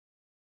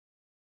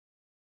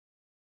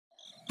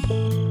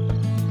Hello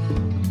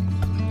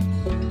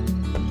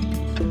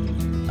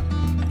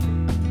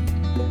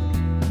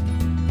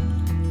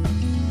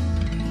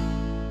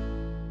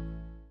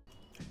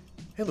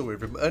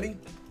everybody,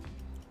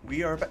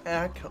 we are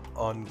back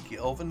on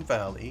Gelvin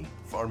Valley,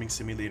 Farming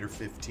Simulator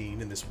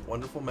 15, in this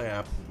wonderful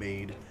map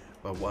made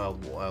by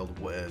Wild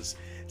Wes.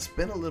 It's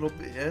been a little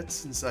bit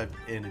since I've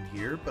been in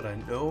here, but I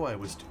know I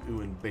was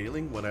doing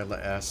baling when I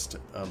last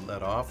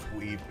let off.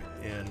 We've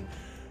been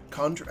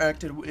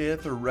contracted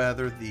with, or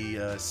rather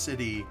the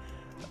city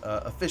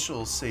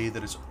officials say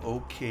that it's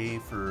okay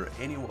for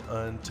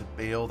anyone to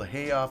bale the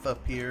hay off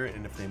up here,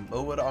 and if they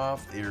mow it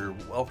off, they're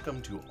welcome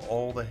to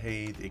all the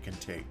hay they can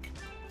take.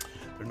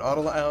 They're not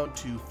allowed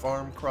to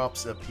farm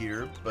crops up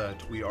here,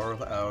 but we are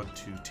allowed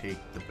to take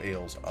the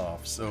bales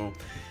off. So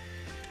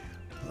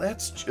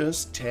let's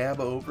just tab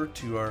over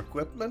to our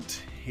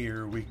equipment.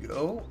 Here we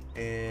go,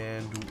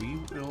 and we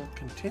will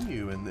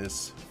continue in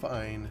this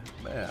fine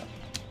map.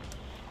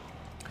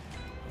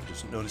 I'm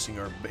just noticing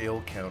our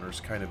bale counter's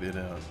kind of in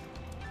a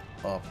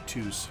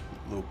obtuse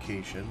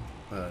location,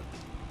 but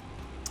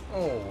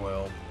oh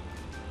well.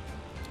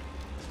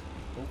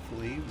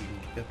 Hopefully we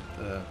can get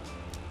the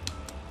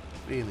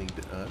baling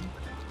done.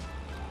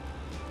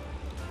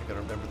 I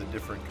gotta remember the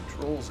different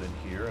controls in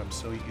here. I'm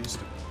so used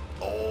to...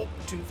 Oh,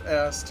 too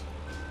fast.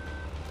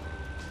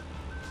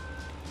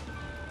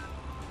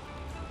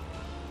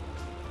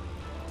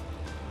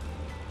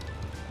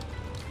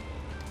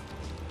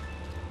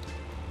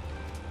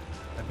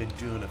 I've been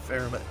doing a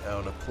fair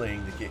amount of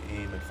playing the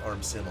game in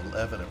Farm Sim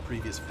 11, a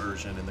previous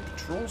version, and the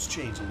controls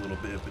change a little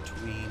bit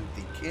between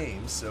the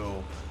games,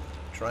 so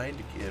trying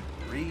to get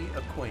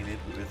reacquainted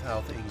with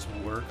how things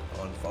work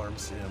on Farm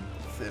Sim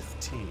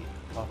 15.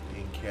 Pop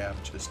in cap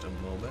just a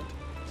moment.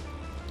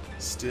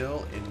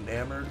 Still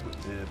enamored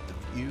with the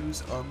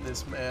views on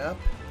this map,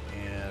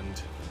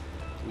 and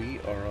we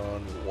are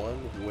on one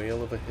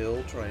whale of a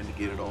hill trying to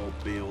get it all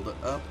baled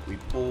up. We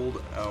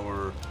pulled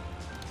our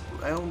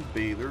round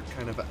baler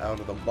kind of out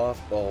of the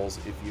mothballs,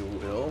 if you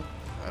will.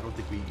 I don't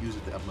think we use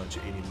it that much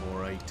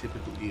anymore. I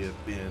typically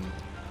have been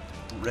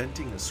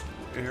renting a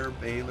square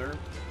baler.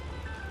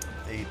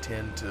 They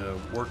tend to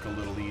work a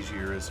little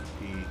easier as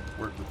we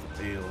work with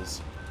the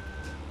bales,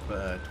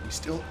 but we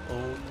still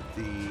own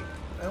the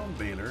round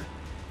baler.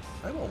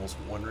 I'm almost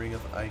wondering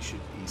if I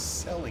should be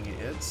selling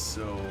it,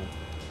 so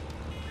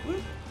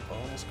whoop,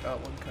 almost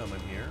got one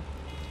coming here,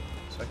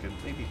 so I can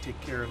maybe take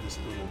care of this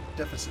little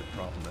deficit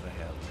problem that I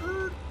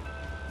have.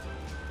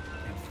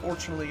 And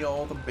fortunately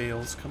all the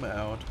bales come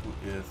out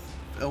with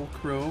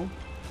Velcro,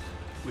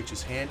 which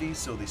is handy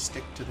so they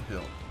stick to the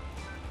hill.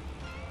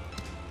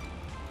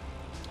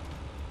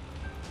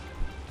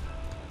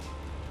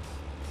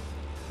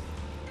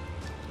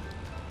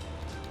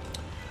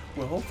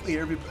 Well, hopefully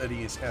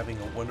everybody is having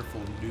a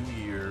wonderful New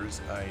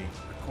Year's. I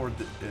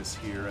recorded this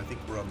here. I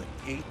think we're on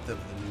the 8th of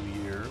the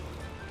New Year,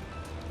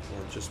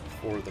 or just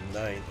before the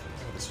 9th.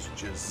 Oh, this is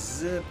just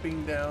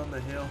zipping down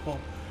the hill.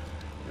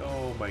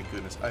 Oh my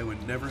goodness, I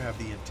would never have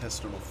the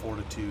intestinal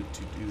fortitude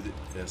to do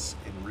this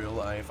in real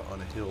life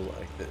on a hill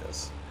like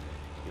this.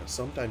 You know,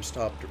 sometimes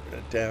top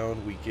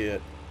down we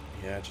get,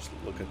 yeah, just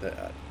look at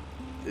that.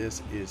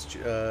 This is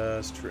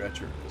just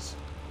treacherous.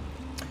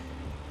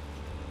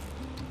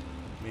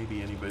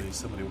 Maybe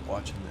somebody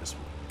watching this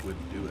would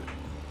do it.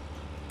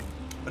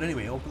 But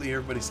anyway, hopefully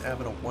everybody's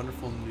having a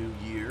wonderful new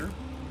year.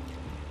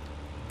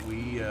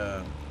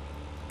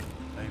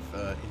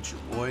 I've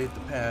enjoyed the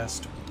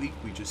past week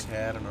we just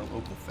had in our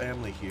local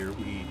family here.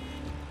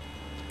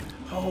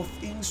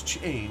 Things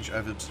change,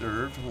 I've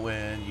observed,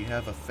 when you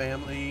have a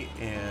family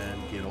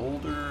and get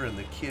older and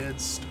the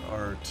kids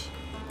start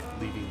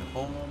leaving the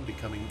home,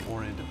 becoming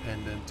more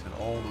independent, and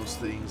all those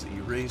things that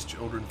you raise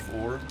children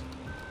for.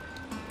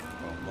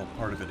 Well,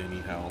 part of it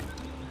anyhow.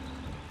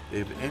 They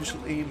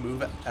eventually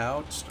move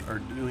out,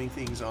 start doing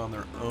things on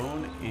their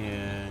own,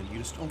 and you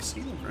just don't see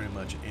them very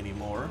much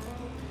anymore.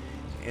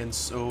 And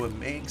so it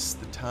makes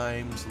the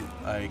times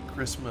like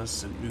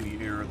Christmas and New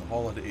Year and the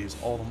holidays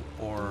all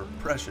the more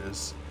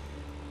precious,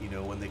 you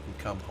know, when they can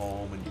come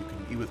home and you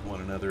can be with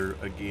one another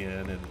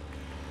again. And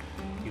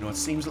you know, it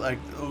seems like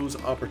those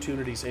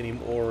opportunities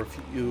anymore are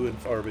few and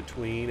far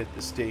between at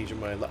this stage of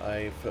my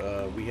life.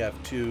 We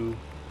have two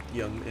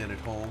young men at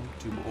home,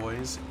 two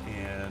boys,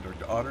 and our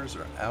daughters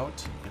are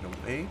out and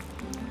away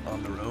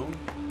on their own.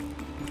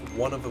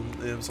 One of them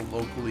lives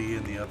locally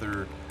and the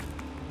other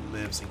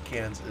lives in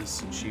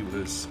Kansas, and she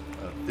was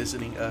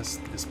visiting us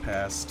this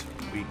past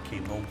week,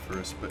 came home for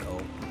a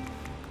spell.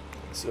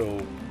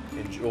 So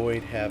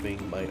enjoyed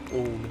having my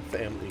own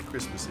family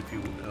Christmas, if you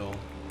will,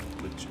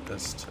 with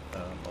just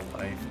a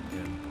wife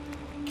and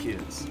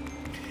kids.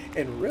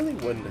 And really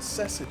what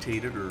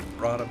necessitated or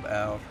brought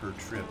about her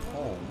trip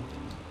home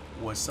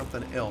was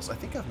something else. I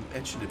think I've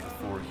mentioned it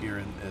before here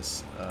in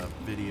this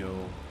video.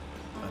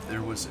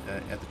 There was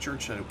at the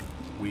church that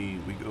we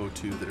go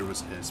to, there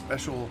was a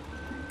special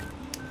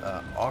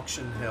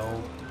auction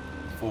held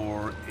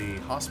for a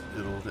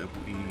hospital that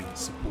we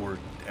support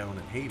down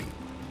in Haiti.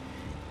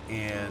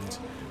 And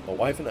my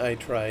wife and I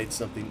tried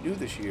something new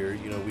this year.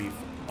 You know,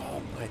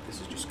 oh Right,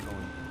 this is just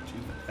going too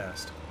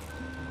fast.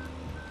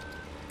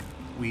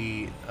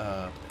 We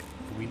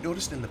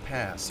noticed in the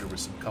past there were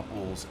some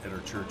couples at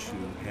our church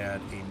who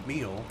had a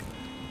meal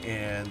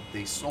and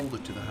they sold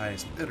it to the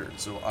highest bidder.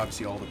 So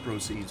obviously all the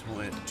proceeds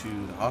went to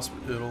the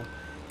hospital,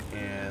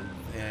 and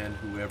then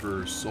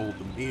whoever sold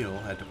the meal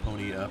had to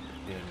pony up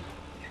and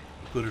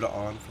put it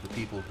on for the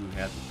people who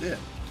had the bid.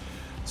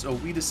 So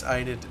we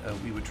decided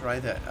we would try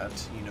that out,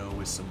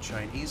 with some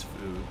Chinese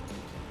food.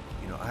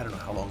 I don't know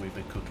how long we've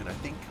been cooking. I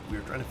think we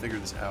were trying to figure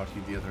this out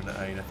the other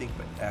night. I think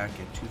back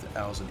in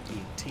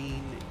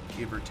 2018,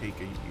 give or take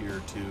a year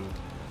or two,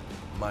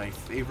 my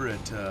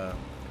favorite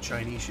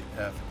Chinese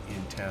chef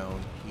in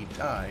town, he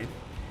died,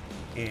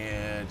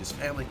 and his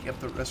family kept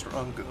the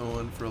restaurant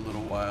going for a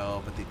little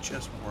while, but they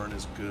just weren't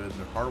as good.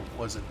 Their heart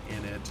wasn't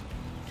in it.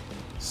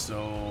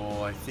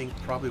 So I think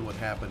probably what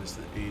happened is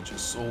that they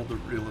just sold the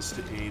real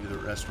estate to the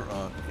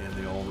restaurant and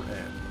they all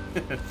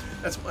ran.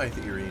 That's my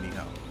theory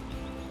anyhow.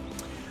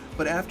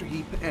 But after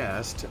he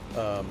passed,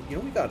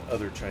 we got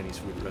other Chinese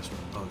food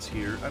restaurants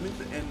here. I mean,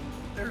 and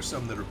there are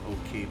some that are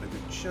okay, but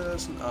they're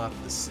just not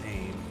the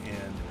same.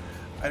 And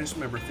I just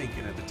remember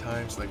thinking at the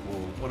times, like,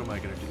 well, what am I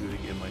going to do to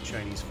get my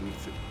Chinese food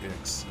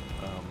fix?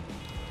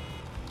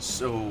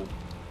 So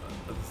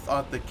the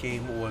thought that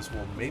came was,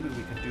 well, maybe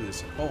we can do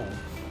this at home.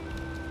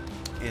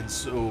 And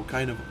so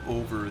kind of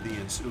over the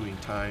ensuing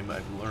time,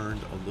 I've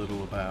learned a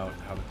little about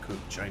how to cook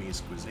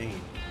Chinese cuisine.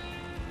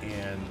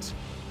 And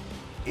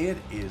it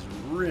is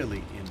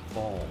really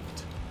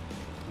involved.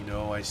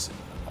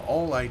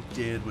 All I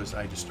did was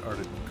I just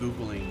started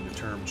Googling the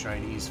term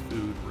Chinese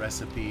food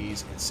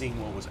recipes and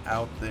seeing what was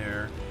out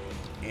there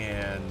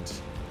and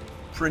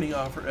printing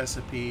off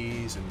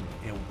recipes,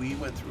 and we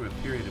went through a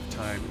period of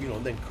time,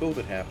 and then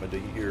COVID happened a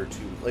year or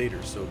two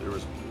later, so there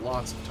was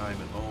lots of time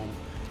at home,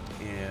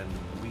 and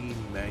we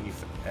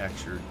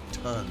manufactured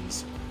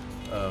tons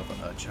of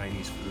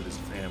Chinese food as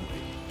a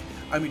family.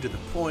 I mean, to the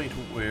point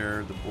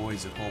where the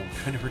boys at home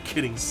kind of were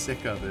getting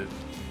sick of it.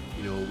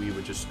 We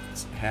would just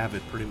have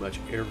it pretty much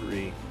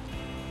every...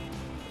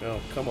 Oh,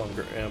 come on,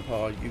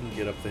 Grandpa, you can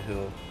get up the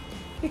hill.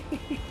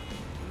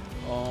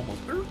 Almost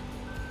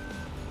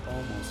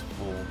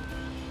full.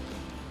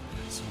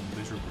 It's so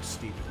miserable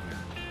steep in here.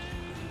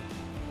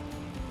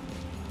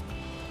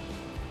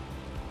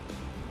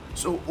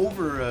 So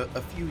over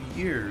a few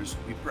years,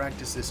 we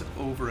practiced this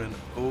over and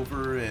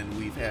over, and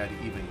we've had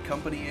even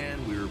company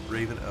in. We were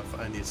brave enough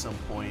finally at some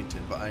point to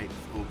invite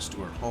folks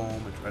to our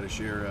home and try to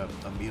share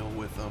a meal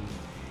with them.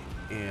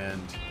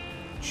 And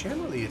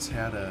generally it's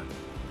had a...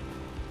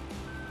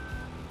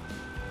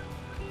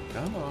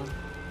 Come on.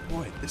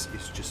 Boy, this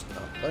is just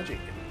not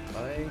budging.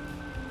 My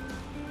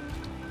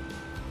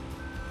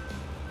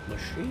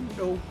machine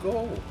don't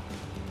go.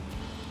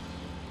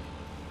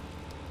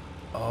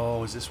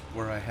 Oh, is this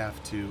where I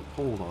have to...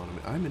 Hold on a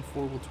minute. I'm in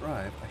four-wheel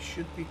drive. I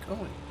should be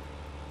going.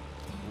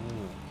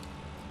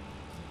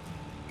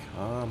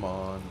 Come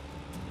on.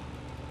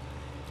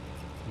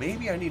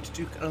 Maybe I need to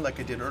do kind of like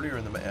I did earlier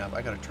in the map.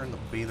 I got to turn the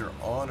bather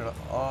on and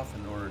off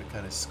in order to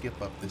kind of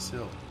skip up this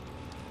hill.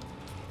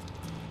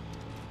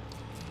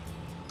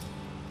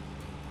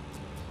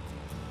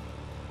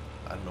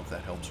 I don't know if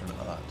that helps or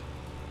not.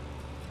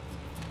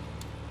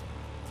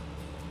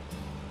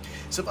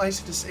 Suffice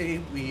it to say,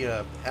 we,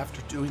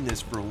 after doing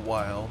this for a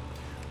while,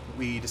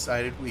 we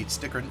decided we'd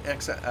stick our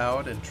necks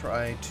out and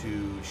try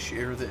to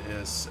share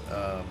this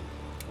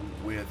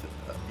with,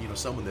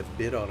 someone that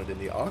bid on it in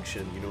the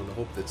auction, in the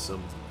hope that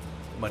some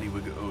money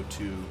would go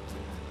to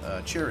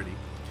charity.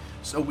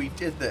 So we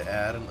did the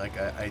ad, and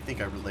I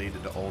think I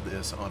related to all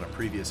this on a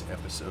previous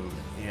episode,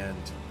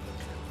 and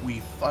we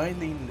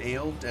finally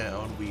nailed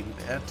down, we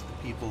met the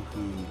people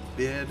who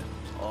bid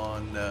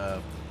on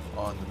the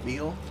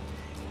meal,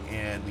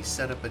 and we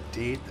set up a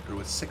date. There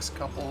was 6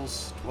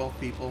 couples, 12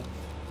 people,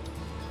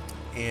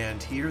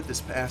 and here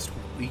this past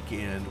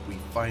weekend we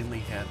finally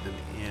had them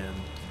in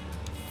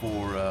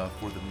for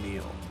the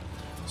meal.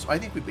 So I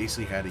think we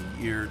basically had a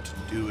year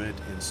to do it,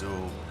 and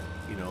so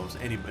as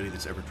anybody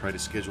that's ever tried to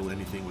schedule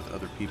anything with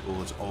other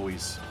people, it's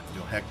always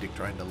hectic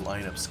trying to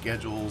line up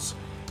schedules,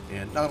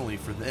 and not only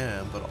for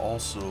them but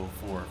also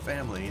for our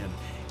family. And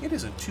it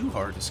isn't too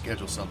hard to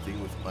schedule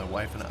something with my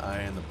wife and I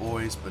and the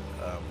boys, but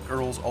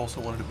girls also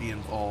wanted to be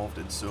involved,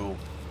 and so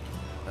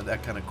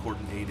that kind of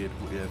coordinated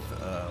with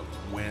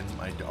when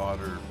my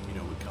daughter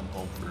would come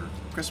home for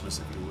Christmas,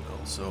 if you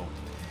will. So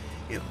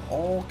it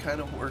all kind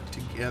of worked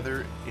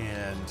together,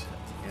 and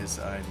as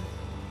I'm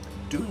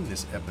doing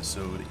this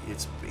episode,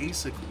 it's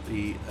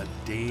basically a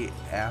day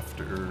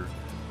after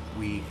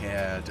we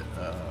had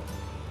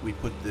we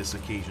put this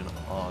occasion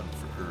on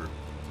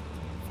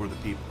for the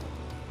people,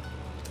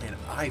 and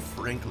I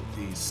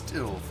frankly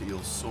still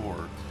feel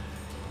sore.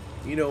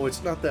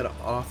 It's not that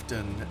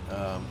often.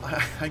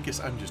 I guess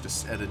I'm just a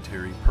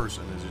sedentary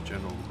person as a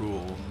general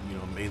rule.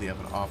 Mainly have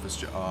an office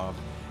job,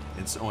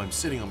 and so I'm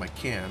sitting on my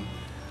can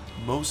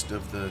most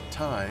of the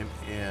time,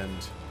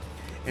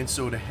 and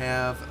so to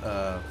have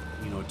a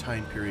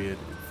time period,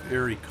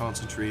 very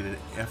concentrated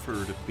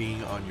effort of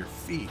being on your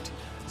feet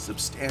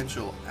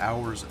substantial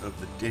hours of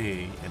the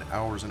day and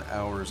hours in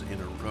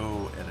a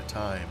row at a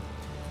time,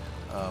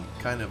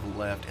 kind of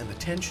left, and the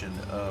tension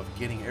of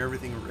getting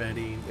everything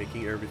ready,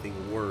 making everything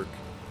work.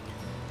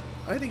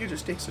 I think it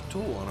just takes a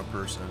toll on a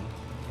person,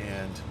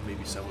 and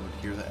maybe someone would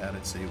hear that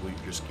and say, well,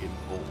 you're just getting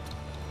old.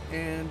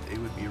 And they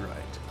would be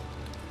right.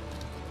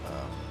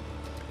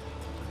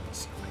 Let's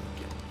see if I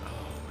can get, oh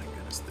my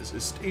goodness, this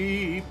is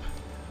steep.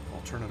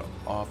 I'll turn it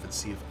off and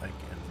see if I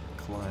can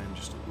climb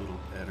just a little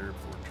better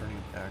before turning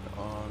it back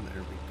on.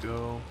 There we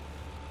go.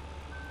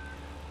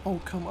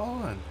 Oh, come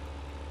on.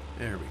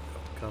 There we go.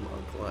 Come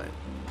on, climb.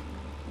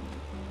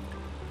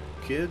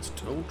 Kids,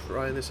 don't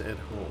try this at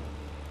home.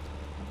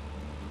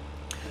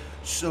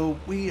 So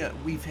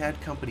we've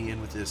had company in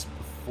with this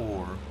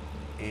before,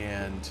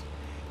 and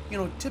you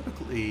know,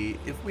 typically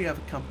if we have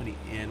a company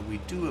in, we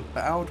do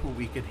about what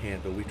we can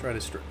handle. We try to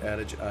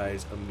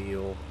strategize a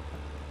meal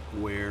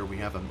where we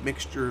have a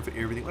mixture of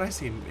everything. When I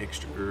say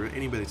mixture,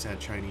 anybody that's had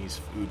Chinese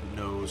food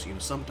knows, you know,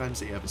 sometimes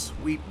they have a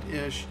sweet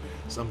dish,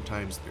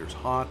 sometimes there's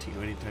hot. You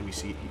know, anytime you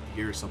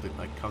hear something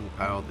like kung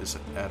pao, this,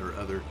 that, or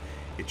other,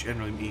 it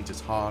generally means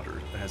it's hot or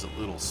it has a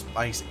little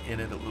spice in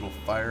it, a little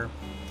fire.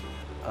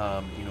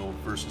 You know,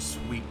 versus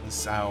sweet and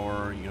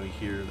sour, you know, you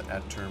hear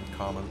that term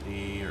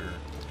commonly, or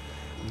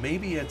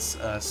maybe it's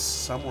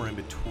somewhere in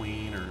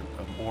between, or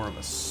more of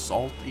a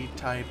salty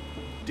type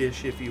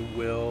dish, if you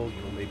will,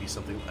 you know, maybe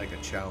something like a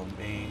chow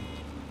mein,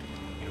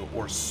 you know,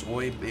 or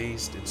soy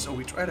based. And so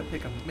we try to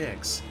pick a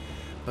mix,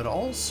 but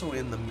also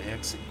in the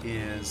mix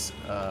is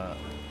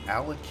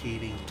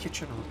allocating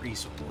kitchen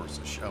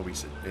resources, shall we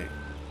say.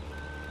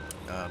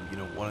 You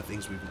know, one of the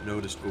things we've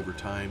noticed over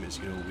time is,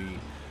 you know,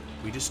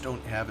 we just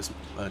don't have as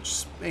much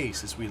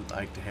space as we'd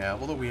like to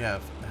have, although we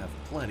have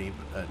plenty,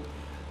 but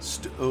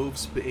stove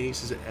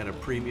space is at a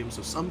premium.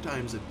 So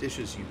sometimes the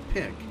dishes you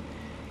pick,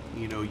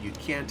 you know, you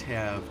can't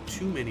have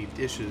too many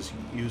dishes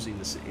using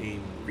the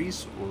same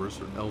resource,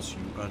 or else you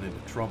run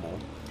into trouble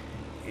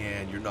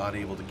and you're not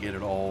able to get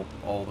it all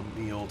the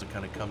meal to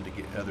kind of come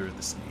together at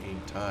the same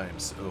time.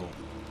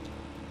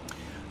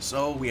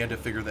 So we had to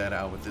figure that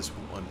out with this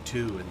one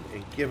too,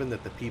 and given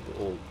that the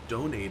people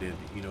donated,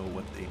 you know,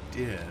 what they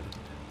did,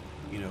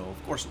 you know,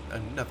 of course,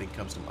 nothing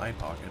comes to my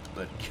pocket,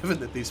 but given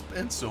that they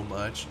spent so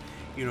much,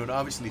 you know, it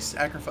obviously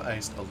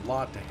sacrificed a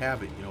lot to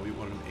have it. You know, we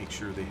wanted to make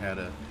sure they had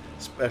a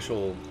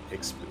special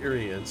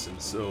experience.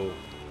 And so,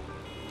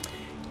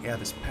 yeah,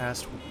 this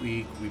past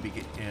week we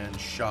began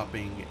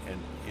shopping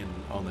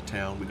on the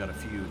town. We got a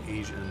few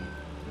Asian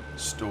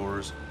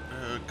stores.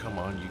 Come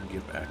on, you can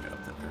get back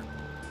up there.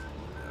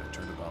 I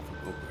turned it off a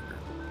little quicker.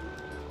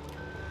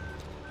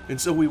 And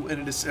so we went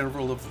into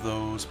several of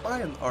those.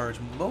 By and large,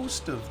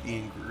 most of the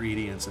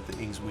ingredients and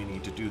things we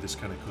need to do this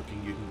kind of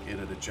cooking you can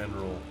get at a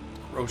general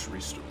grocery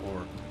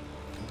store.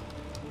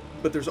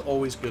 But there's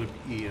always going to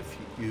be a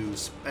few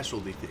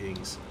specialty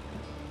things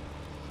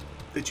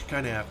that you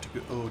kind of have to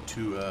go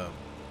to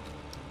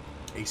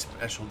a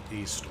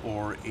specialty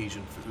store,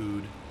 Asian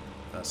food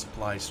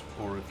supply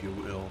store, if you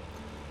will.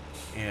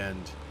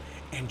 And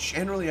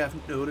generally, I've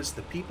noticed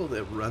the people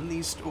that run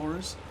these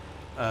stores,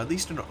 at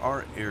least in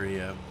our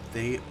area,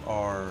 they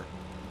are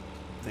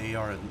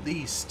at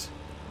least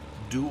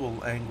dual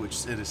language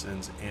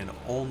citizens and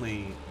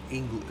only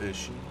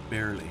English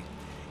barely.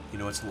 You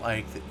know, it's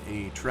like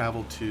they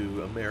traveled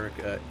to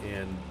America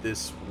and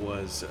this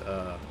was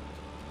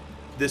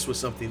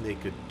something they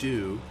could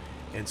do,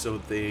 and so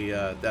they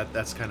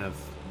that's kind of,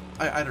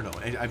 I don't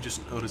know. I've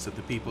just noticed that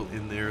the people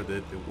in there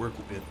that they work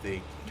with,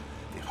 they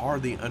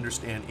hardly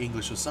understand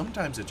English, so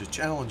sometimes it's a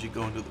challenge. You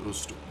go into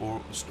those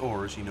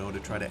stores, you know, to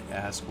try to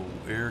ask, well,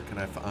 where can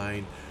I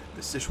find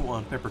the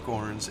Sichuan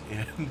peppercorns,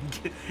 and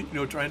you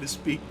know, trying to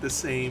speak the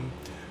same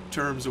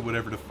terms or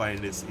whatever to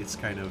find it. It's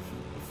kind of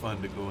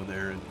fun to go in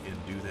there and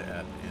do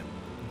that and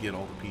get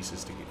all the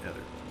pieces together.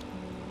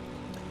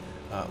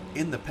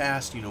 In the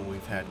past, you know,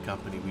 we've had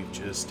company, we've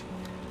just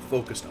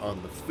focused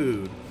on the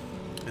food,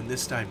 and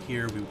this time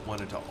here we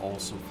wanted to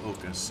also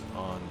focus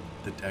on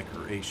the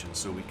decoration.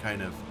 So we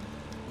kind of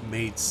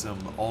made some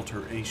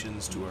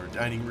alterations to our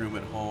dining room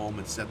at home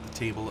and set the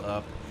table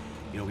up.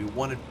 You know, we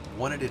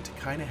wanted it to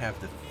kind of have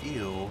the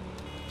feel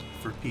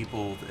for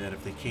people that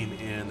if they came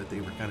in, that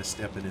they were kind of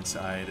stepping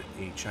inside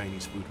a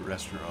Chinese food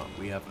restaurant.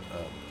 We have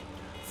a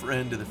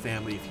friend of the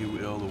family, if you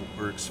will,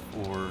 who works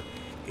for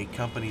a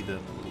company that,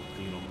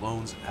 you know,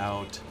 loans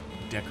out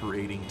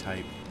decorating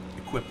type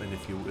equipment,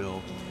 if you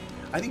will.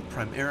 I think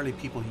primarily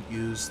people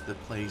use the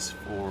place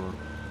for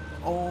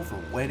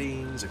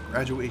weddings and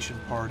graduation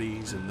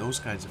parties and those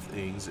kinds of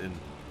things. And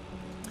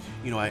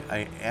you know,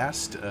 I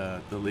asked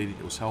the lady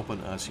that was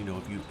helping us, you know,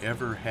 if you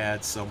ever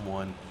had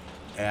someone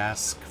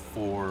ask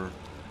for,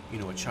 you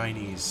know, a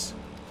Chinese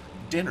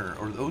dinner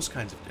or those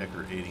kinds of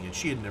decorating, and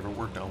she had never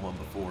worked on one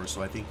before,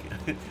 so I think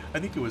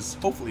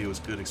hopefully it was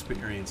a good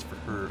experience for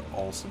her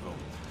also.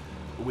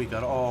 But we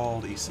got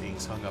all these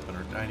things hung up in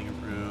our dining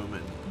room,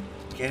 and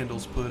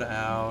candles put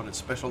out, and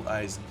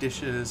specialized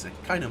dishes,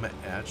 and kind of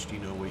matched, you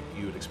know, what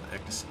you would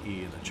expect to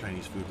see in a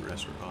Chinese food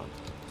restaurant.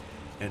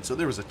 And so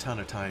there was a ton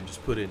of time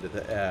just put into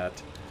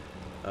that.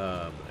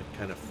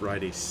 kind of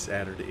Friday,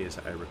 Saturday, as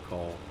I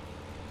recall.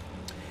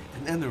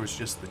 And then there was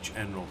just the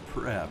general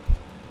prep.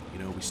 You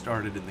know, we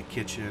started in the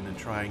kitchen and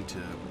trying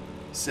to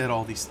set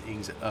all these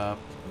things up.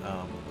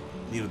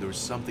 You know, there was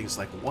some things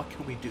like, what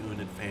can we do in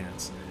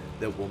advance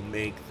that will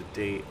make the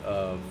day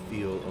of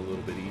feel a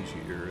little bit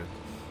easier?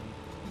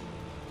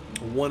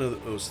 And one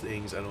of those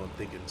things, I don't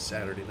think in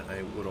Saturday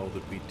night, what all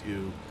did we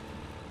do?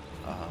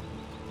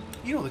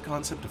 You know, the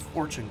concept of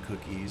fortune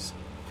cookies.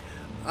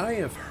 I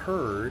have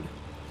heard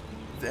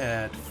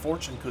that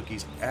fortune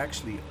cookies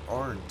actually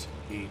aren't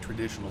a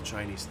traditional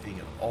Chinese thing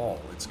at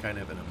all. It's kind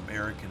of an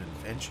American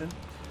invention.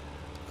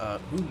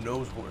 Who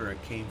knows where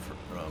it came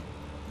from?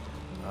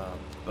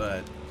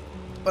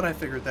 But I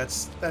figured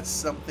that's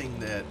something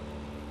that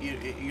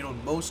you know,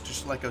 most,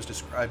 just like I was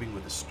describing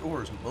with the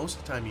stores, most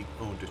of the time you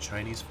go into a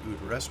Chinese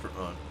food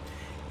restaurant,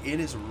 it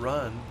is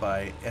run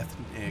by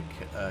ethnic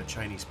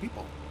Chinese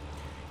people.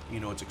 You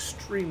know, it's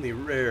extremely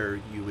rare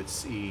you would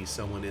see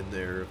someone in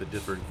there of a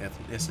different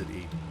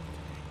ethnicity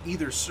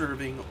either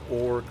serving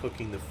or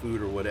cooking the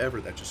food or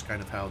whatever. That's just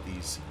kind of how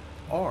these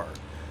are.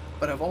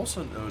 But I've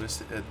also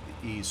noticed that at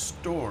these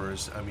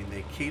stores, I mean,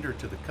 they cater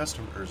to the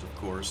customers, of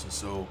course, and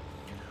so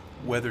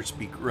whether it's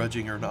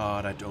begrudging or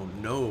not, I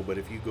don't know, but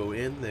if you go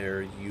in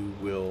there, you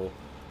will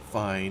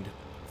find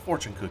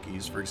fortune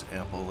cookies, for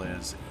example,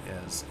 as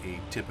a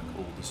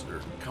typical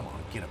dessert. Come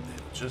on, get up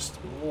there. Just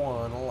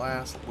one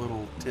last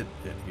little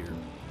tidbit here.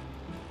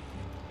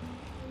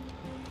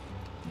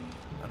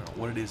 I don't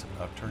know what it is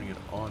about turning it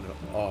on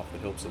and off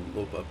that helps it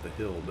lope up the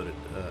hill, but it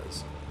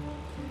does.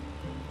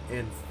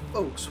 And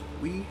folks,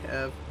 we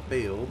have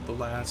baled the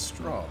last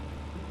straw.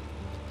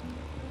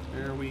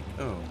 There we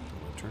go.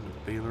 Turn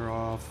the baler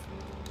off,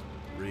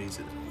 raise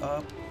it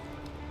up.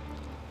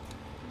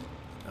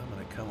 I'm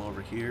going to come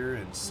over here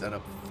and set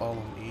up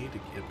follow me to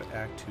get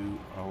back to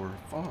our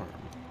farm.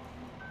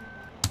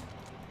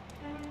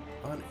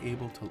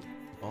 Unable to...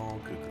 Oh,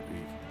 good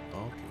grief.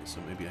 Okay, so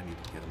maybe I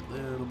need to get a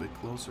little bit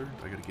closer.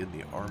 I got to get in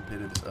the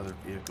armpit of this other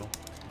vehicle.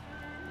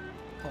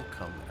 I'll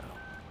come now.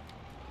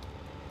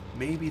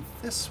 Maybe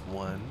this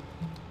one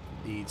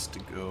needs to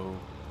go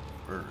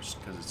first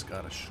because it's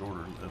got a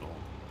shorter little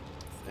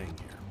thing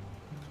here.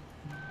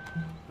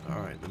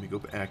 Alright, let me go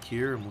back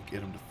here and we'll get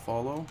him to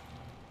follow.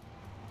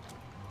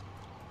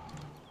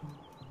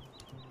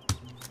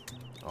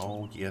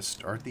 Oh, yes,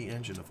 start the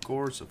engine, of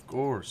course, of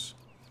course.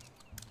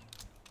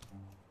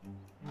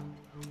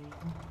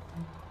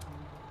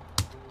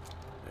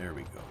 There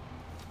we go.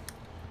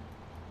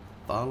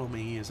 Follow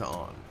me is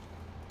on.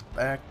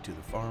 Back to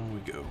the farm we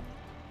go.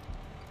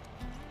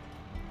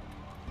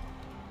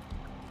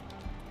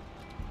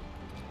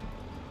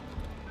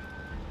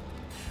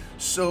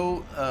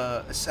 So,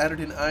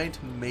 Saturday night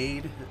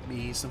made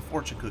me some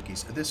fortune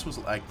cookies. This was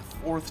like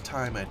the 4th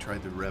time I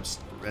tried the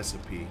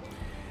recipe.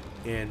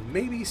 And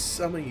maybe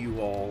some of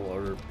you all,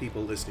 or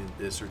people listening to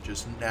this, are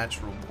just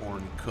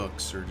natural-born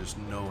cooks or just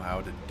know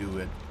how to do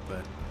it.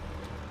 But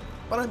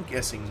I'm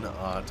guessing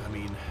not. I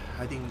mean,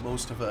 I think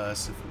most of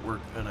us, if we're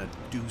going to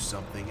do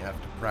something, have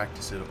to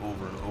practice it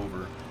over and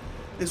over.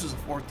 This was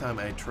the 4th time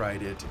I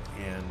tried it,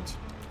 and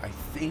I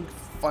think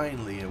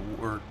finally it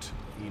worked,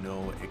 you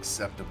know,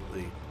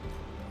 acceptably.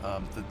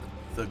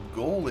 The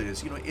goal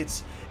is, you know,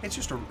 it's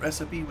just a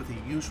recipe with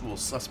the usual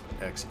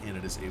suspects in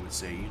it, as they would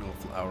say, you know,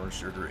 flour,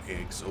 sugar,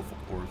 eggs, so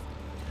forth.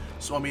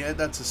 So, I mean,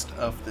 that's the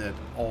stuff that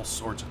all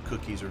sorts of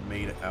cookies are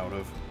made out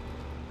of.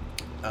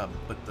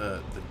 But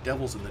the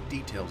devil's in the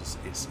details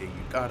is you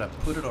gotta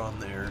put it on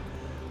there,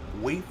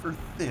 wafer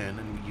thin,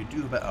 and you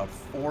do about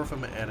 4 of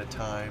them at a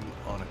time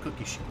on a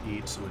cookie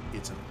sheet, so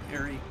it's a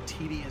very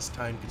tedious,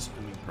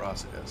 time-consuming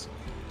process.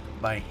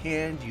 By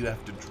hand, you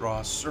have to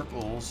draw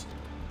circles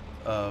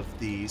of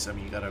these. I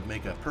mean, you got to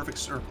make a perfect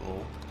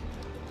circle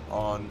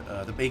on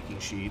the baking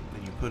sheet,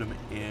 and you put them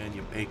in,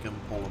 you bake them,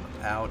 pull them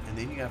out, and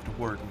then you have to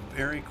work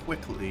very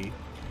quickly.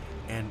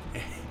 And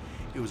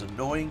it was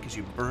annoying because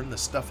you burn the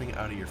stuffing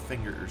out of your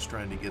fingers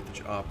trying to get the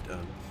job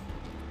done.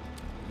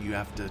 You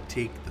have to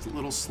take this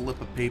little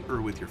slip of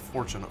paper with your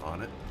fortune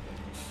on it.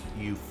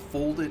 You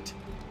fold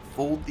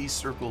these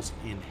circles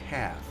in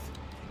half,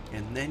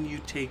 and then you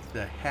take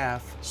the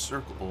half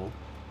circle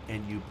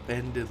and you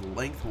bend it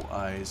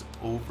lengthwise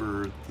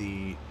over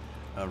the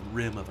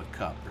rim of a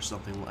cup or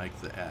something like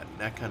that. And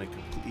that kind of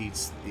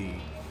completes the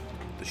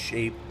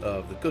shape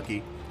of the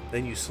cookie.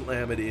 Then you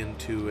slam it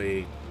into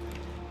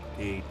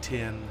a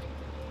tin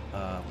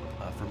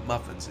for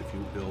muffins, if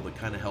you will, that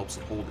kind of helps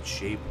it hold its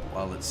shape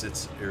while it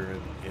sits there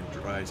and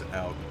dries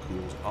out and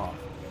cools off.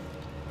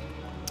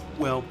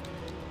 Well,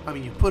 I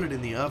mean, you put it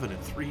in the oven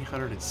at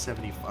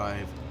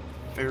 375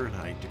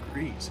 Fahrenheit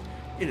degrees.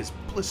 It is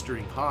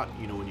blistering hot,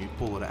 you know, when you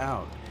pull it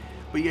out.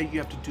 But yet you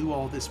have to do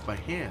all this by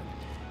hand.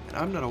 And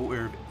I'm not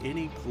aware of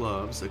any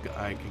gloves that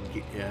I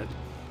can get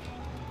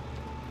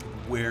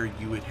where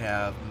you would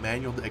have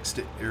manual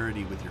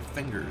dexterity with your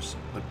fingers,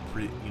 but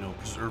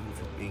preserve them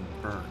from being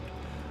burned.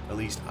 At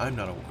least I'm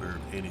not aware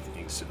of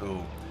anything.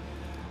 So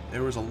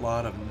there was a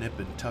lot of nip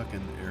and tuck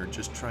in there,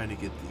 just trying to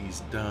get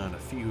these done a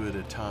few at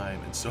a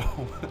time. And so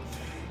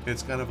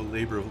It's kind of a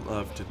labor of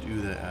love to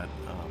do that.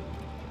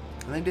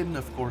 And they didn't,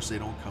 of course, they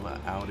don't come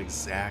out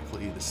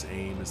exactly the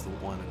same as the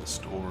one in the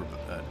store,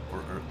 but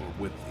or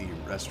with the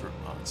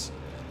restaurants.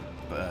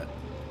 But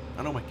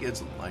I know my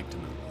kids liked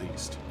them at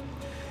least.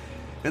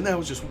 And that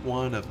was just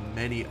one of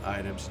many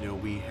items. You know,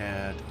 we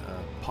had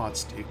pot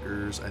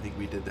stickers. I think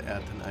we did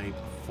that the night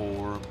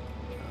before.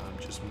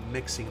 Just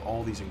mixing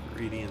all these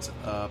ingredients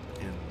up,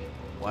 and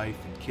wife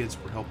and kids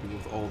were helping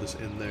with all this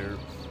in there.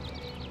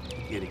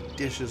 Getting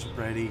dishes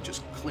ready,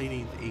 just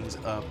cleaning things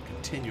up,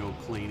 continual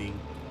cleaning,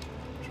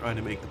 trying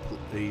to make the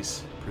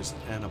place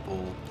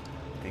presentable,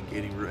 and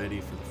getting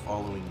ready for the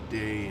following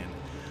day. And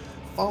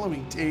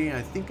following day,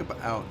 I think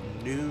about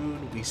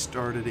noon, we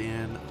started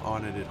in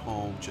on it at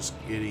home, just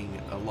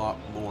getting a lot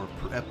more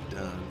prep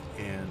done.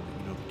 And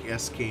you know, the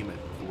guests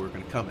were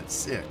going to come at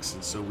 6,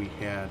 and so we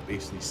had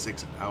basically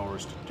 6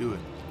 hours to do it.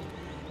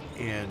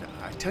 And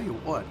I tell you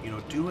what, you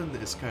know, doing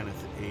this kind of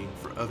thing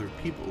for other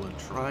people and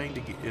trying to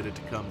get it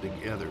to come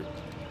together,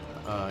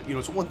 you know,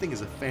 it's one thing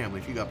as a family.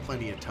 If you got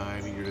plenty of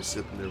time and you're just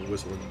sitting there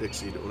whistling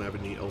Dixie, don't have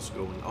anything else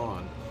going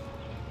on,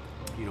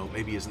 you know,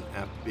 maybe isn't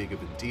that big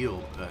of a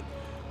deal. But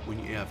when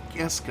you have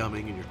guests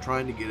coming and you're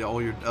trying to get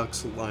all your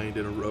ducks aligned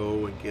in a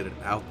row and get it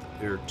out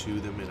there to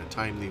them in a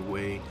timely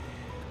way,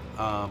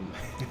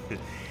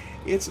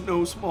 it's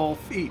no small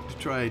feat to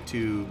try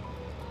to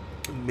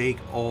make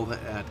all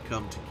that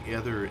come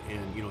together.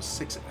 And you know,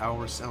 6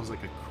 hours sounds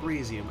like a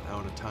crazy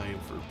amount of time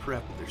for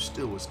prep, but there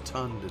still was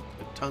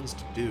tons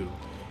to do.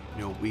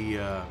 You know, we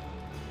well,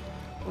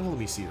 let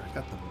me see here. I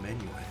got the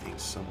menu, I think,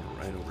 somewhere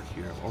right over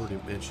here. I've already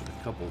mentioned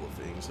a couple of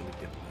things. Let me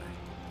get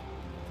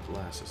my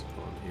glasses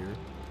on here.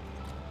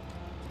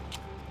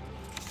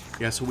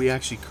 Yeah, so we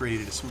actually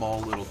created a small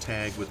little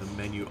tag with a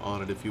menu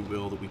on it, if you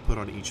will, that we put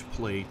on each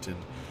plate. And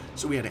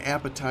so we had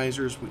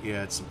appetizers, we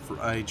had some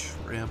fried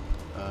shrimp,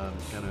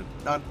 kind of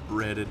not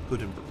breaded,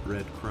 put in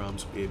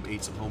breadcrumbs. We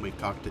made some homemade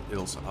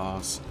cocktail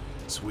sauce,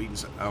 sweet and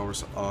sour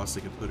sauce,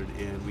 they could put it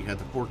in. We had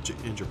the pork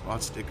ginger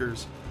pot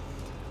stickers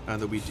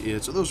that we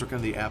did. So those were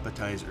kind of the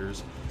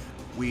appetizers.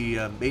 We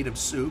made them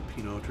soup.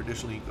 You know,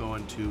 traditionally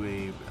going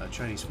to a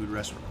Chinese food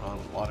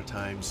restaurant, a lot of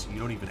times you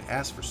don't even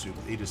ask for soup.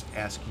 They just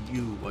ask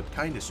you what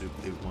kind of soup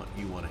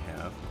you want to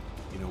have.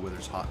 You know, whether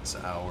it's hot and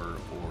sour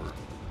or,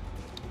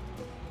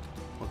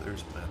 well,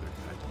 there's my other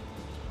kind.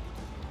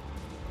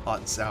 Hot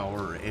and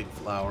sour or egg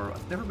flour.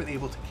 I've never been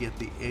able to get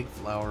the egg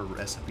flour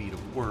recipe to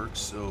work,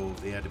 so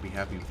they had to be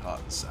happy with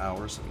hot and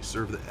sour. So we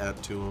served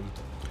that to them.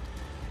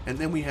 And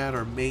then we had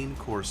our main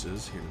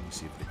courses. Here, let me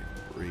see if they can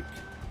break.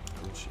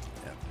 Which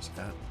app is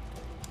that?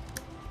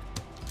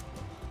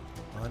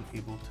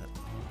 Unable to.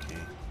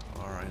 Okay.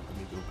 Alright, let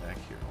me go back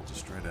here. I'll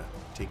just try to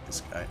take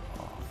this guy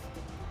off.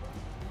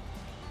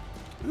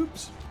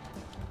 Oops.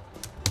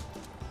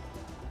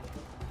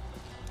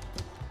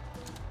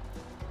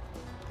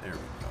 There we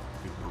go.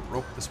 We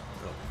broke this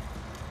up.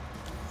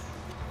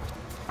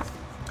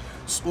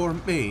 For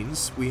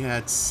mains, we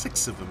had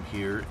 6 of them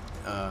here.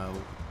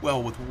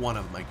 Well, with one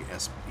of them, I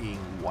guess, being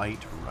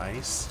white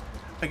rice.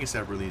 I guess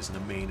that really isn't a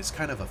main. It's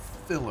kind of a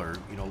filler.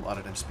 You know, a lot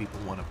of times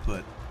people want to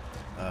put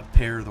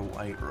pair the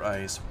white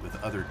rice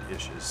with other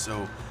dishes.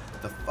 So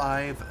the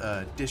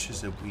 5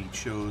 dishes that we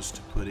chose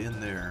to put in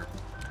there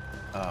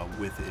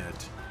with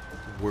it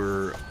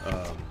were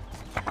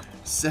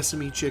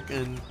sesame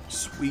chicken,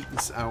 sweet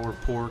and sour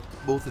pork.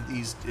 Both of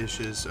these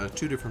dishes,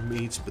 2 different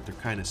meats, but they're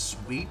kind of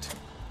sweet.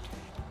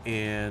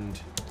 And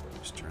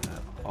just turn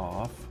that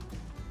off.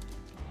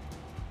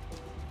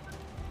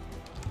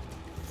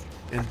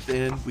 And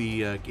then we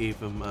gave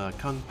them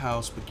kung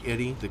pao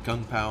spaghetti. The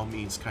kung pao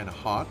means kind of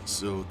hot,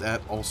 so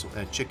that also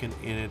had chicken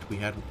in it. We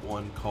had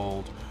one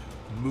called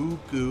Moo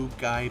Goo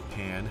Gai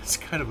Pan. It's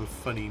kind of a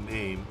funny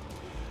name,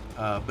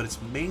 but it's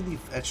mainly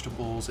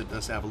vegetables. It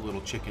does have a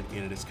little chicken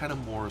in it. It's kind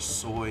of more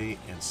soy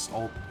and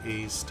salt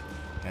based.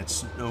 Had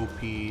snow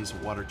peas,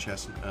 water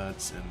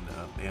chestnuts, and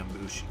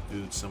bamboo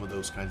shoots, some of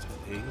those kinds of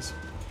things.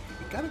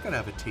 You kind of got to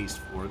have a taste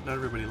for it. Not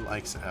everybody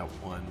likes that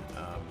one,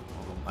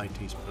 although my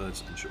taste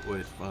buds enjoy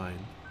it fine.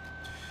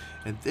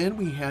 And then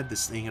we had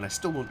this thing, and I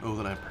still don't know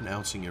that I'm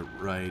pronouncing it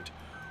right,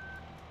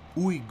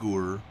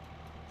 Uyghur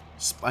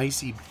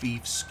spicy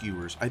beef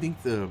skewers. I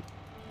think the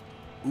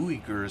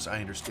Uyghurs,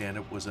 I understand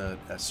it, was a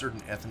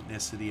certain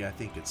ethnicity. I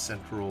think it's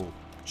central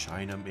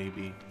China,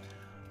 maybe.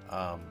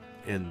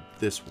 And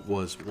this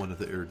was one of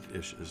their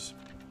dishes.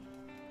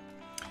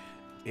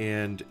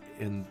 And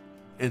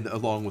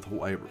along with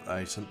white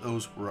rice, and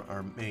those were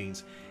our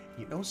mains.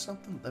 You know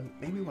something?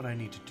 Maybe what I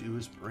need to do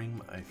is bring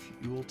my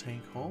fuel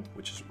tank home,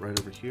 which is right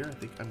over here. I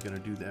think I'm going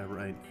to do that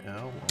right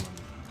now while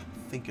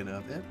I'm thinking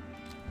of it.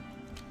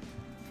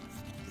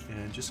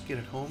 And just get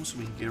it home so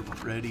we can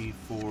get ready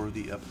for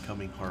the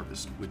upcoming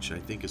harvest, which I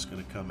think is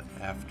going to come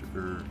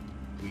after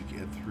we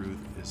get through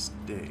this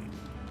day.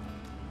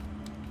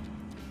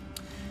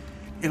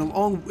 And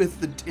along with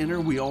the dinner,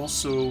 we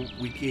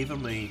gave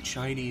them a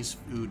Chinese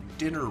food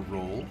dinner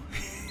roll.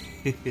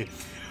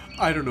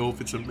 I don't know if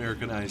it's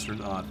Americanized or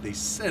not. They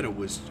said it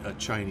was a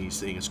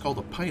Chinese thing. It's called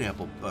a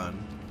pineapple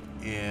bun,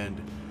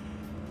 and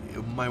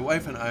my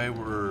wife and I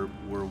were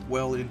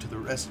well into the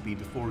recipe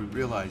before we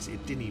realized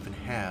it didn't even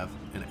have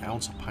an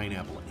ounce of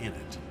pineapple in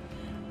it.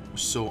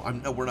 So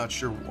we're not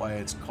sure why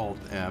it's called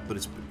that, but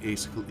it's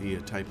basically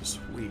a type of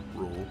sweet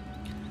roll.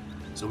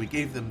 So we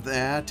gave them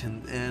that,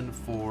 and then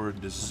for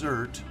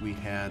dessert we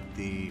had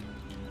the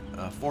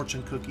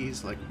fortune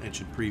cookies, like I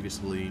mentioned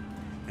previously,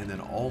 and then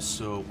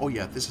also, oh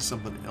yeah, this is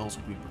something else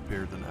we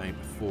prepared the night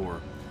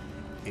before.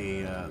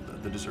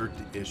 The dessert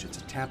dish. It's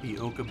a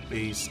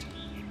tapioca-based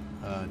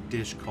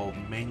dish called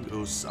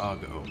mango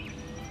sago,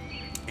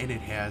 and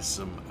it has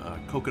some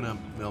coconut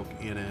milk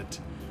in it.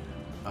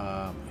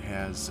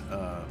 Has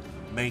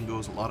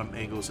mangoes, a lot of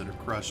mangoes that are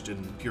crushed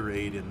and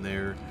pureed in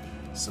there,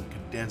 some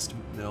condensed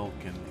milk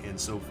and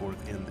so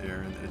forth in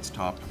there, and it's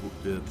topped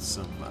with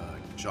some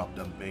chopped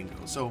up mango.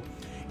 So,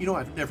 you know,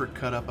 I've never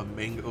cut up a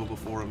mango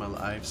before in my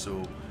life,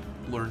 so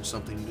learned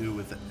something new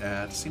with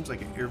that. Seems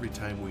like every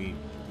time we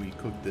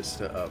cook this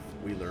stuff,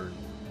 we learn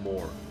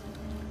more.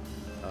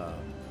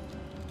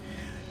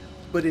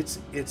 But it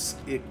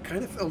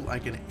kind of felt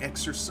like an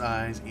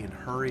exercise in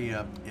hurry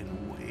up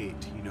and wait.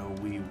 You know,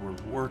 we were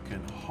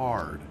working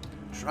hard,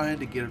 trying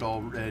to get it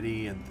all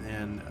ready, and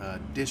then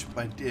dish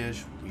by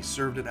dish, we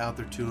served it out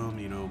there to them.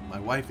 You know, my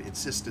wife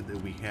insisted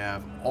that we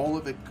have all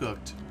of it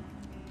cooked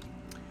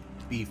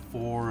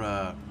before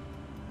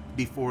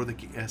the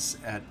guests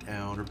sat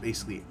down, or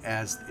basically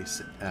as they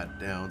sat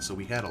down. So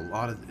we had a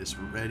lot of this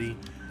ready.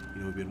 You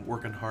know, we've been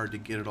working hard to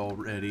get it all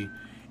ready.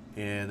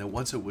 And then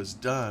once it was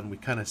done, we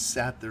kind of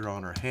sat there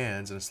on our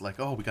hands, and it's like,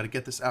 oh, we got to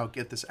get this out.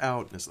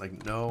 And it's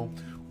like, no,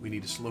 we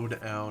need to slow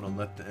down and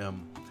let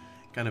them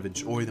kind of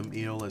enjoy the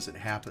meal as it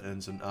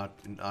happens, and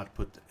not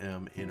put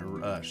them in a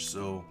rush.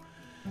 So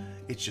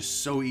it's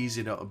just so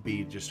easy to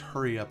be just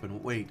hurry up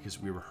and wait,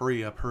 because we were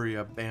hurry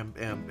up, bam,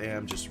 bam,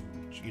 bam, just,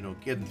 you know,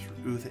 getting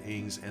through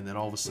things, and then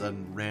all of a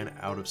sudden ran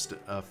out of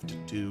stuff to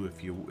do,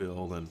 if you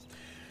will. And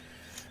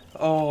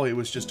oh, it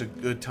was just a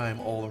good time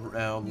all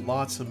around.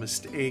 Lots of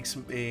mistakes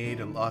made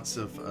and lots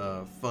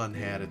of fun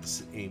had at the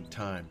same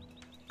time.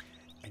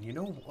 And you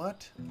know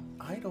what?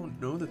 I don't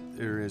know that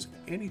there is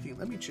anything.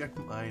 Let me check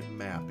my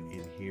map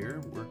in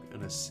here. We're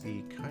going to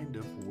see kind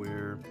of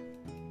where...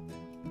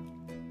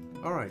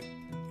 Alright,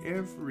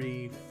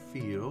 every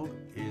field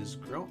is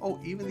grown. Oh,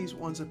 even these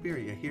ones up here.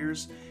 Yeah,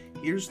 here's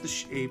the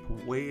shape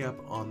way up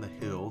on the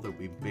hill that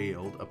we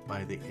baled up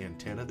by the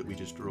antenna that we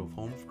just drove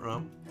home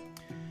from.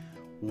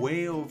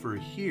 Way over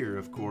here,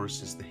 of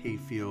course, is the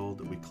hayfield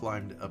that we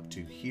climbed up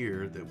to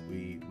here that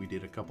we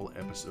did a couple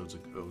episodes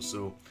ago.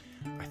 So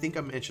I think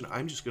I mentioned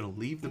I'm just going to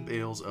leave the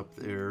bales up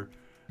there.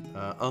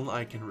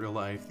 Unlike in real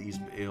life, these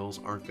bales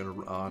aren't going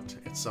to rot.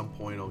 At some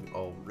point,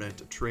 I'll rent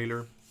a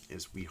trailer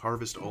as we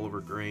harvest all of our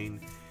grain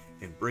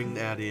and bring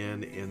that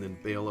in, and then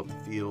bale up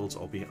the fields.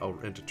 I'll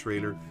rent a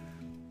trailer,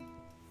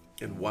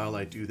 and while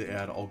I do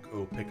that, I'll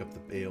go pick up the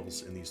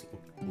bales in these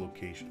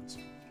locations.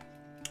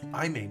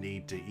 I may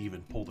need to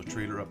even pull the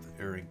trailer up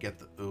there and get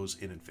those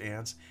in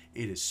advance.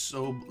 It is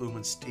so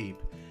bloomin'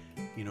 steep.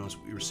 You know, as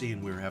we were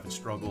seeing, we were having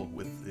struggle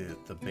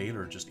with the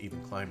baler just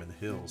even climbing the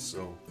hills.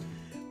 So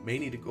may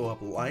need to go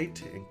up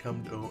light and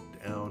come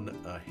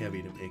down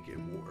heavy to make it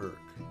work.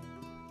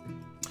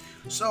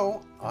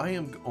 So I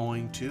am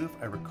going to, if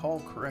I recall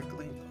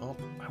correctly, oh,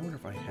 I wonder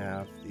if I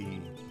have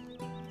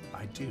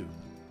I do.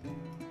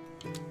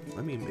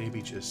 Let me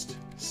maybe just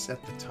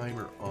set the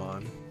timer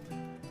on.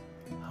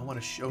 I want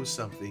to show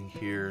something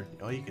here.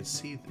 Oh, you can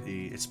see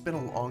it's been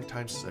a long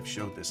time since I've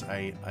showed this.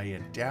 I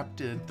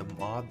adapted the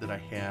mod that I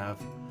have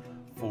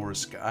for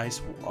Sky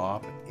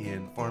Swap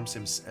in Farm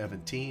Sim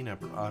 17. I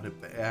brought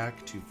it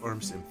back to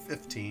Farm Sim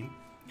 15.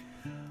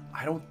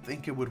 I don't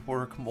think it would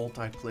work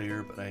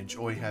multiplayer, but I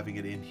enjoy having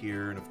it in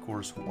here. And of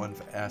course, one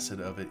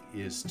facet of it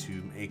is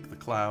to make the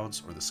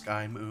clouds or the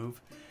sky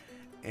move.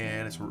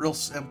 And it's real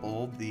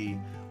simple.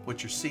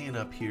 What you're seeing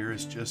up here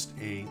is just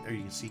there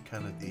you can see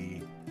kind of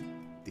the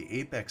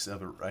apex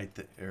of it right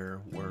there,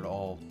 where it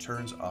all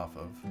turns off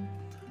of.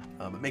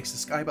 It makes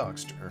the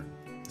skybox turn.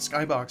 The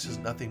skybox is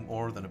nothing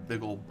more than a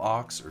big old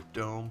box or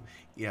dome.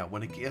 Yeah,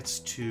 when it gets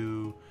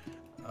to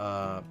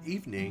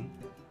evening,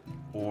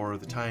 or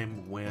the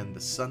time when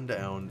the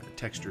sundown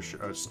texture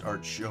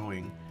starts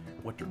showing,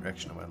 what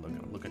direction am I looking?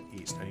 I'm looking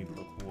east. I need to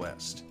look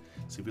west.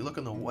 So if you look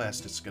in the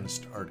west, it's going to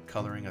start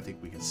coloring. I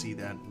think we can see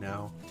that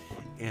now.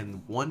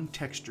 And one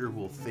texture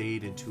will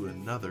fade into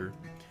another.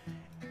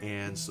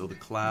 And so the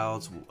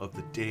clouds of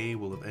the day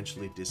will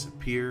eventually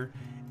disappear,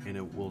 and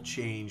it will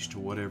change to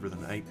whatever the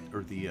night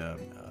or the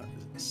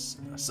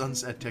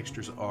sunset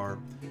textures are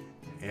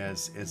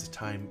as the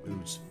time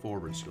moves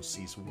forward. So you'll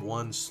see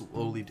one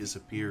slowly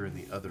disappear and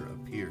the other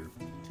appear.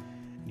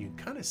 And you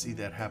kind of see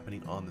that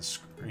happening on the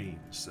screen.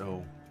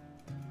 So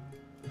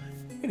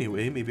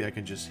anyway, maybe I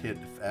can just hit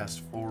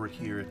fast forward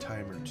here a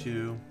time or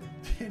two.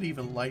 It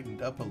even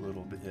lightened up a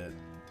little bit.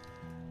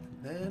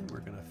 Then we're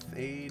going to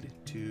fade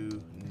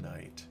to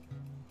night.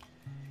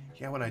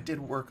 Yeah, when I did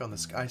work on the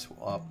Sky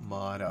Swap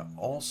mod, I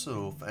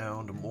also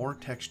found more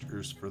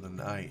textures for the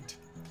night.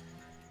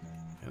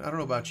 And I don't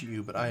know about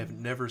you, but I have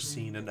never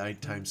seen a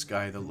nighttime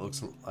sky that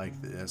looks like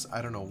this.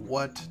 I don't know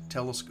what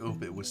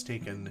telescope it was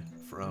taken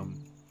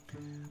from,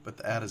 but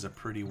that is a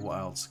pretty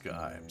wild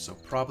sky. So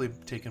probably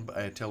taken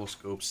by a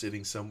telescope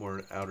sitting somewhere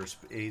in outer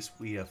space.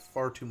 We have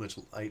far too much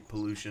light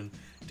pollution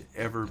to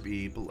ever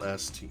be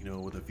blessed, you know,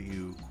 with a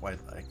view quite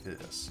like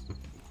this.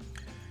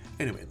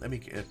 Anyway, let me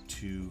get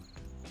to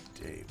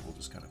day. We'll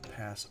just kind of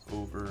pass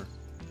over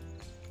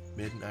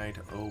midnight.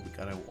 Oh, we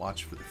gotta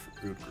watch for the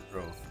fruit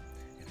growth.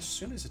 As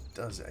soon as it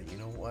does that, you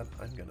know what?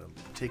 I'm gonna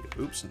take,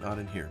 oops, not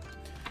in here.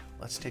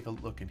 Let's take a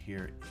look in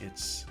here.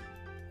 It's,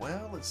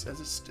 well, it says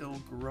it's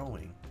still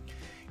growing.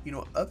 You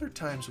know, other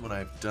times when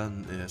I've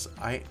done this,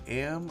 I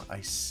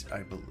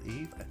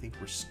believe, I think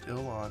we're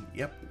still on,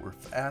 yep, we're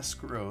fast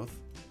growth.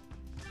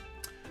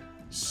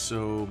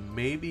 So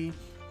maybe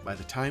by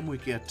the time we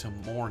get to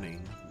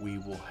morning, we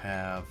will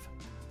have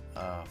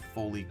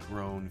fully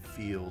grown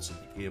fields and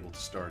be able to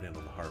start in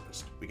on the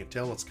harvest. We can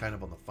tell it's kind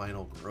of on the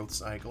final growth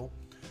cycle.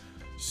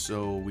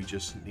 So we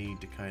just need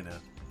to kind of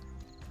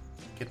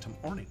get to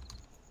morning.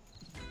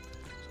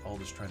 So I'll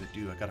just try to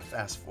do, I got a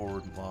fast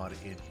forward mod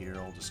in here.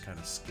 I'll just kind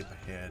of skip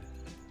ahead.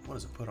 What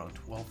does it put on?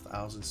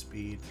 12,000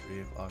 speed,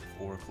 3 o'clock,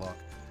 4 o'clock.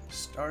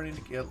 Starting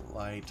to get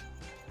light.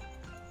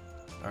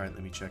 All right,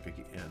 let me check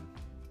again.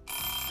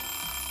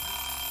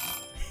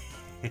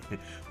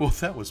 Well,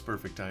 that was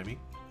perfect timing.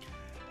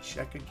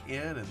 Check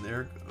again, and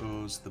there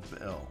goes the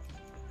bell.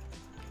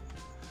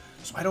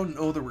 So I don't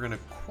know that we're going to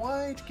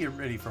quite get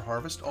ready for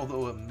harvest,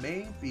 although it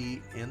may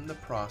be in the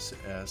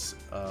process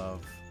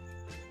of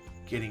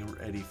getting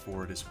ready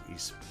for it as we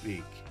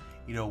speak.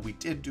 You know, we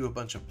did do a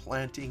bunch of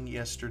planting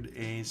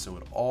yesterday, so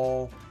it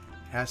all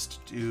has to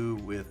do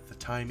with the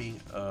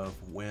timing of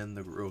when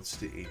the growth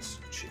states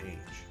change.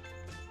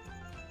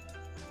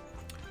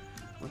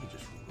 Let me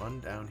just run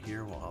down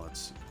here while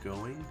it's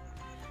going.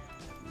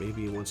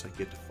 Maybe once I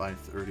get to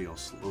 5:30, I'll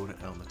slow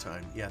down the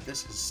time. Yeah,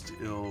 this is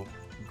still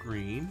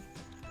green.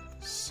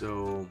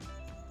 So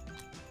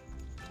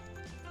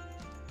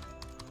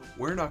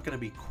we're not going to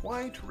be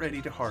quite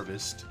ready to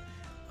harvest.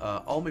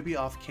 I'll maybe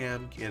off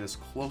cam get us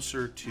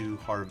closer to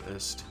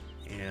harvest,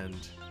 and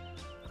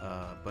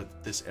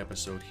but this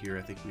episode here,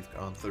 I think we've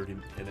gone 30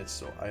 minutes,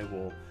 so I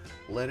will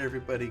let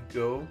everybody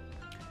go.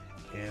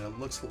 And it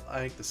looks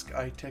like the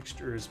sky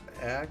texture is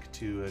back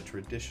to a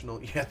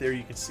traditional, yeah, there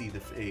you can see the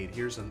fade.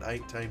 Here's a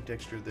nighttime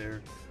texture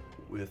there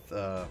with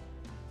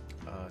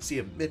see,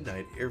 at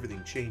midnight,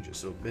 everything changes.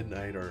 So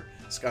midnight, our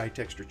sky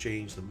texture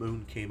changed, the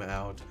moon came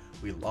out,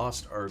 we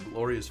lost our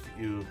glorious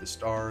view of the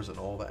stars and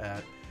all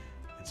that,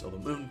 and so the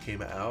moon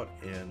came out,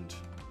 and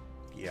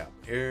yeah,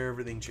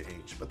 everything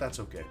changed, but that's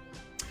okay.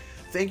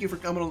 Thank you for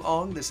coming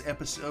along this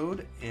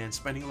episode and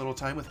spending a little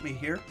time with me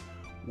here.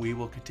 We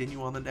will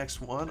continue on the next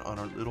one on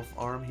our little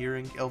farm here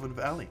in Gelvin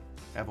Valley.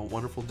 Have a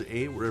wonderful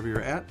day wherever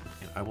you're at,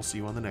 and I will see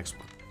you on the next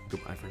one.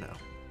 Goodbye for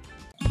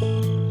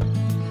now.